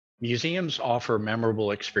Museums offer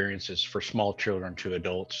memorable experiences for small children to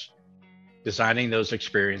adults. Designing those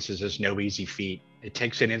experiences is no easy feat. It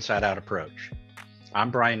takes an inside out approach.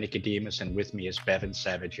 I'm Brian Nicodemus, and with me is Bevin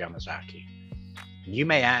Savage-Yamazaki. You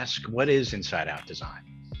may ask, what is inside out design?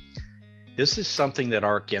 This is something that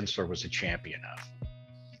Art Gensler was a champion of.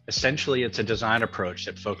 Essentially, it's a design approach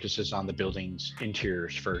that focuses on the building's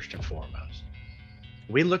interiors first and foremost.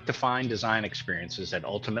 We look to find design experiences that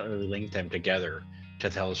ultimately link them together to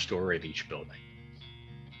tell a story of each building.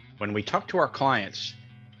 When we talk to our clients,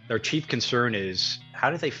 their chief concern is how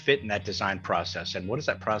do they fit in that design process, and what does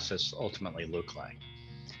that process ultimately look like?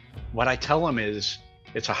 What I tell them is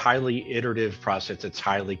it's a highly iterative process, it's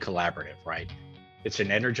highly collaborative, right? It's an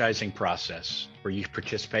energizing process where you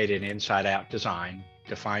participate in inside out design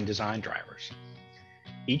to find design drivers.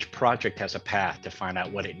 Each project has a path to find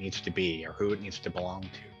out what it needs to be or who it needs to belong to.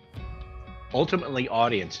 Ultimately,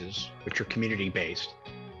 audiences, which are community-based,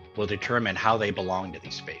 will determine how they belong to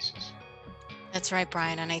these spaces. That's right,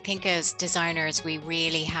 Brian. And I think as designers, we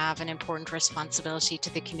really have an important responsibility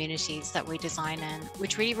to the communities that we design in,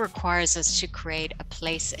 which really requires us to create a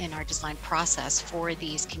place in our design process for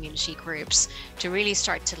these community groups to really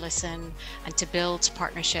start to listen and to build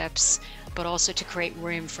partnerships, but also to create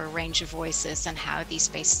room for a range of voices and how these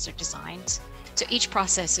spaces are designed. So each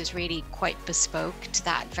process is really quite bespoke to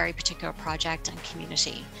that very particular project and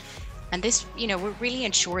community. And this, we really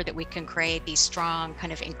ensure that we can create these strong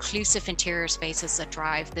kind of inclusive interior spaces that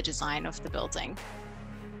drive the design of the building.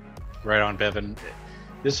 Right on, Bevin.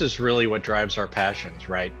 This is really what drives our passions,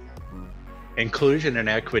 right? Inclusion and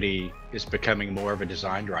equity is becoming more of a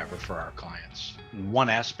design driver for our clients. And one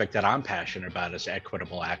aspect that I'm passionate about is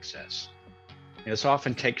equitable access. And this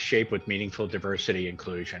often takes shape with meaningful diversity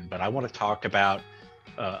inclusion, but I want to talk about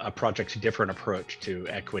a project's different approach to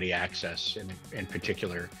equity access in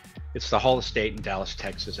particular. It's the Hall Estate in Dallas,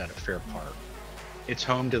 Texas at Fair Park. It's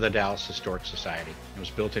home to the Dallas Historic Society. It was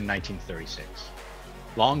built in 1936,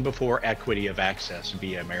 long before equity of access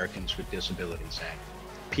via Americans with Disabilities Act.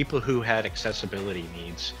 People who had accessibility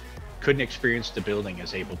needs couldn't experience the building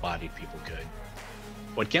as able-bodied people could.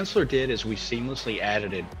 What Gensler did is we seamlessly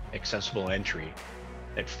added an accessible entry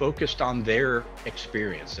that focused on their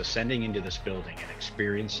experience ascending into this building and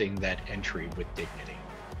experiencing that entry with dignity.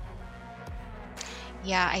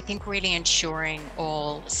 Yeah, I think really ensuring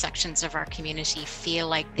all sections of our community feel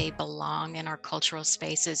like they belong in our cultural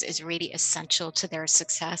spaces is really essential to their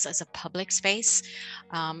success as a public space.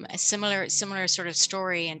 A similar sort of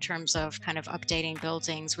story in terms of kind of updating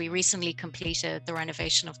buildings. We recently completed the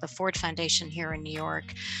renovation of the Ford Foundation here in New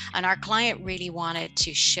York, and our client really wanted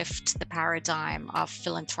to shift the paradigm of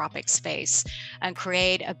philanthropic space and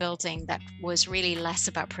create a building that was really less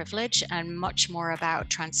about privilege and much more about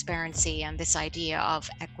transparency and this idea of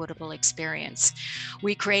equitable experience.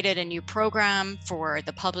 We created a new program for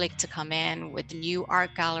the public to come in with new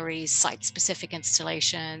art galleries, site-specific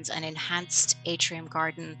installations, an enhanced atrium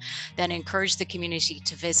garden that encouraged the community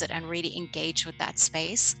to visit and really engage with that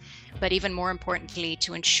space. But even more importantly,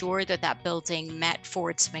 to ensure that that building met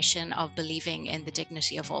Ford's mission of believing in the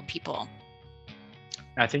dignity of all people.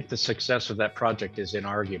 I think the success of that project is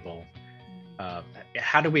inarguable.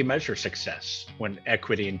 How do we measure success when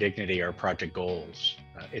equity and dignity are project goals?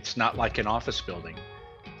 It's not like an office building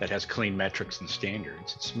that has clean metrics and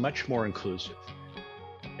standards. It's much more inclusive.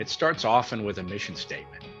 It starts often with a mission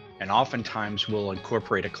statement, and oftentimes we'll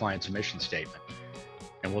incorporate a client's mission statement,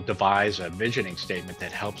 and we'll devise a visioning statement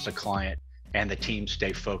that helps the client and the team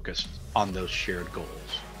stay focused on those shared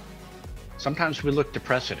goals. Sometimes we look to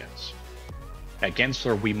precedents. At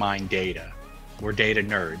Gensler, we mine data. We're data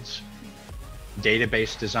nerds.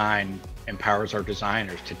 Database design empowers our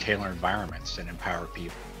designers to tailor environments and empower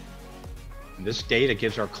people. And this data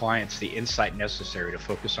gives our clients the insight necessary to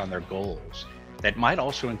focus on their goals that might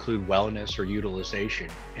also include wellness or utilization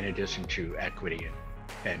in addition to equity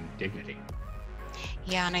and dignity.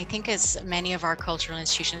 Yeah, and I think as many of our cultural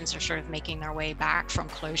institutions are sort of making their way back from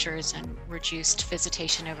closures and reduced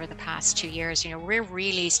visitation over the past 2 years, we're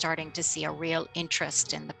really starting to see a real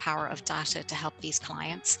interest in the power of data to help these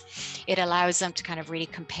clients. It allows them to kind of really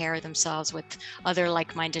compare themselves with other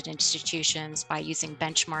like-minded institutions by using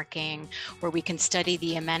benchmarking, where we can study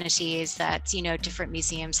the amenities that, different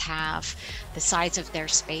museums have, the size of their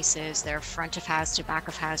spaces, their front of house to back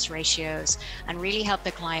of house ratios, and really help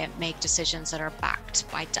the client make decisions that are backed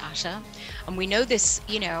backed by data. And we know this,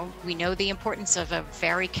 we know the importance of a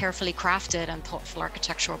very carefully crafted and thoughtful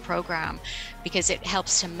architectural program because it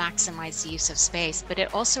helps to maximize the use of space, but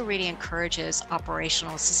it also really encourages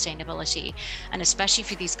operational sustainability. And especially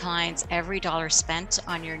for these clients, every dollar spent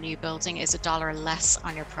on your new building is a dollar less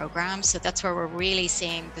on your program. So that's where we're really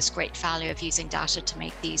seeing this great value of using data to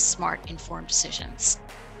make these smart, informed decisions.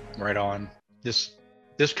 Right on.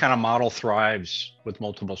 This kind of model thrives with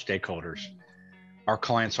multiple stakeholders. Our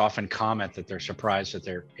clients often comment that they're surprised that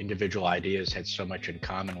their individual ideas had so much in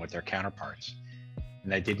common with their counterparts,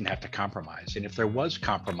 and they didn't have to compromise. And if there was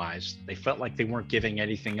compromise, they felt like they weren't giving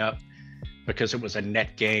anything up because it was a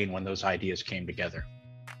net gain when those ideas came together.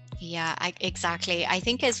 Yeah, exactly. I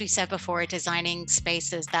think, as we said before, designing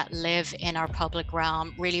spaces that live in our public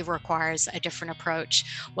realm really requires a different approach,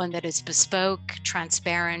 one that is bespoke,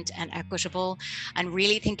 transparent, and equitable, and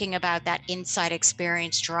really thinking about that inside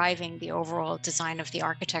experience driving the overall design of the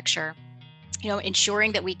architecture.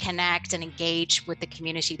 Ensuring that we connect and engage with the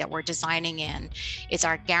community that we're designing in is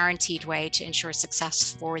our guaranteed way to ensure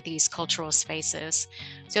success for these cultural spaces.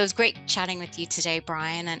 So it was great chatting with you today,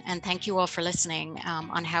 Brian, and thank you all for listening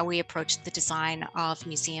on how we approach the design of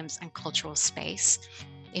museums and cultural space.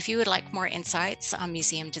 If you would like more insights on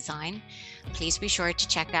museum design, please be ssure to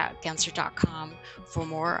check out Gensler.com for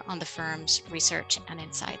more on the firm's research and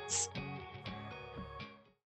insights.